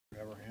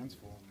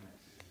hands full. And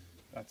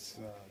that's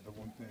the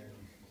one thing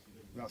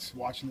about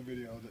watching the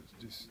video that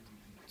just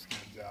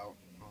stands out.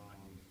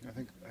 I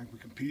think we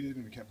competed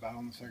and we kept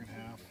battling the second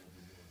half,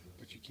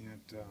 but you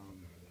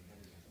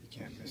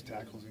can't miss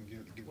tackles and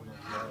give them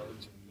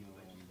yards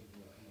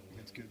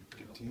against good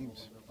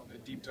teams. The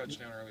deep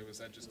touchdown early, was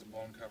that just a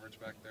blown coverage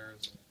back there?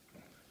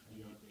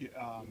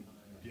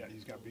 Yeah,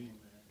 he's got beat.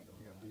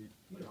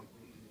 Yeah.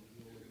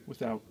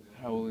 Without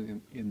Howell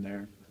in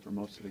there for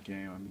most of the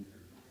game, I mean,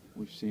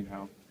 we've seen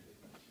how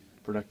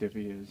productive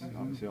he is,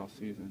 obviously, all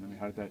season. I mean,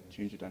 how did that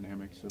change the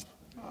dynamics of?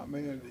 I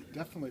mean,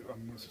 definitely.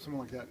 When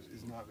someone like that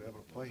is not able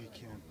to play, he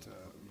can't.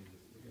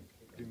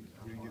 Didn't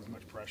get as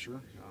much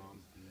pressure.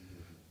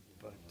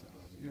 But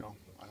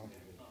I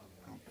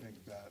don't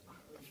think that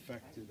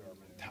affected our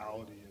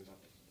mentality as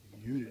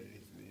a unit.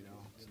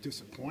 It's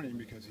disappointing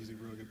because he's a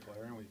really good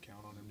player and we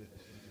count on him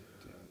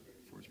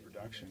for his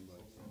production.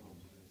 But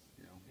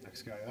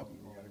next guy up, and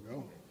we got to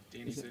go.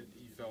 Danny said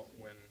he felt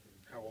when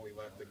Howell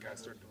left, the guy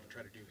started to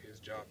try to do his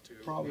job too.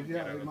 Probably,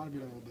 yeah. It might have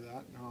been a little bit of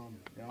that.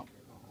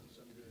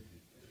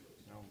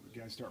 The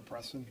guys start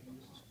pressing.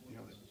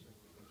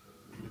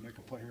 They make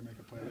a play here, make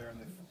a play there, and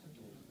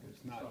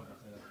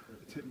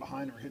it's hitting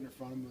behind them or hitting in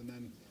front of them, and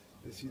then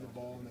they see the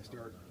ball and they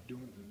start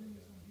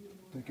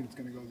thinking it's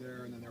going to go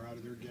there, and then they're out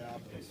of their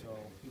gap. And so,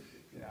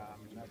 yeah, I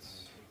mean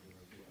that's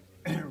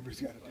everybody's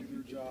got to do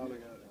their job.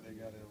 They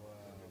got to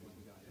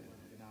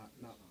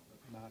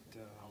not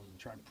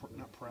try and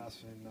not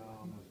press and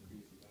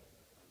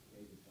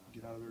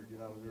get out of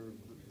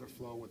their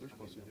flow, what they're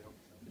supposed to do.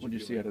 What did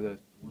you see out of the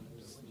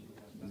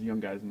young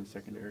guys in the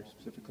secondary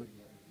specifically?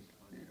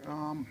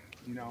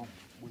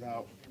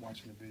 Without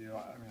watching the video,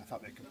 I mean, I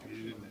thought they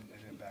competed and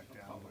then backed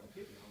down.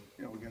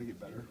 But we got to get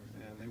better,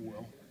 and they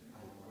will.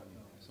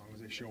 As long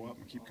as they show up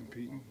and keep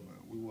competing,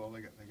 we will.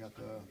 They got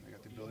the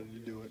ability to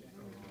do it.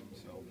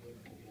 So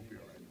we'll be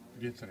all right.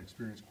 Against an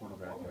experienced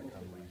quarterback like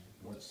Huntley,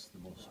 what's the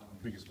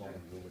biggest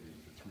vulnerability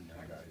of the three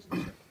young guys?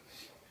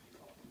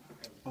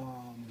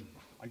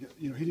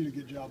 He did a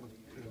good job of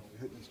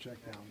hitting his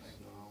checkdowns.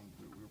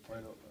 We were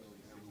playing.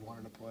 We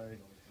wanted to play.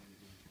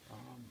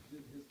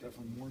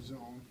 Definitely more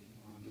zone,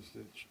 just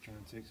to try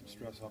and take some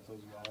stress off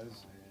those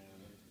guys.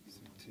 And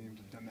some teams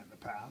have done that in the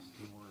past.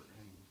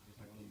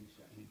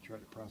 He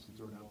tried to press and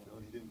throw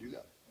downfield. He didn't do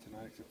that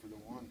tonight except for the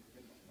one.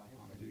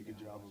 He did a good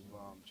job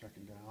of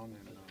checking down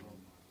and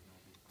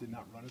did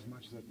not run as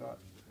much as I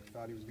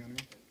thought he was going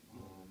to.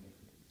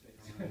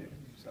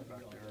 Sat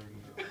back there and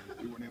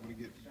we weren't able to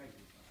get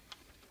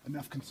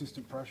enough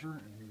consistent pressure,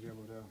 and he was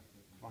able to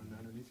find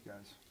underneath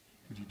guys.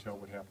 Could you tell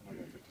what happened on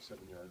that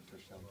 57-yard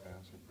touchdown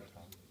pass over the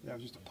top? Yeah, it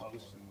was just a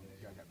post, and the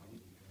guy got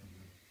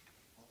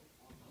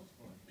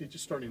beat.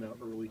 Just starting out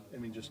early, I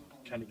mean, just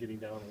kind of getting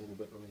down a little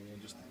bit early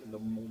and just in the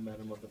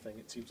momentum of the thing.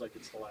 It seems like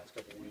it's the last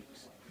couple of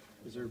weeks.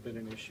 Has there been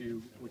an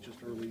issue with just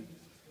early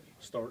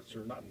starts,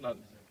 or not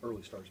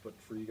early starts, but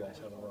for you guys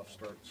having rough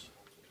starts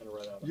kind of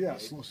right out of the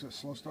gate?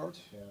 Slow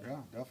starts.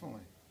 Yeah,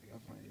 definitely.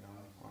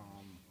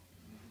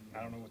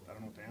 I don't know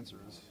what the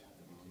answer is.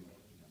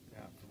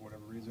 For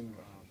whatever reason,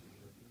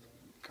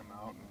 come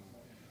out and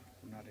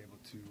we're not able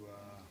to,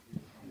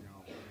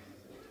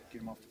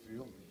 get him off the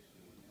field.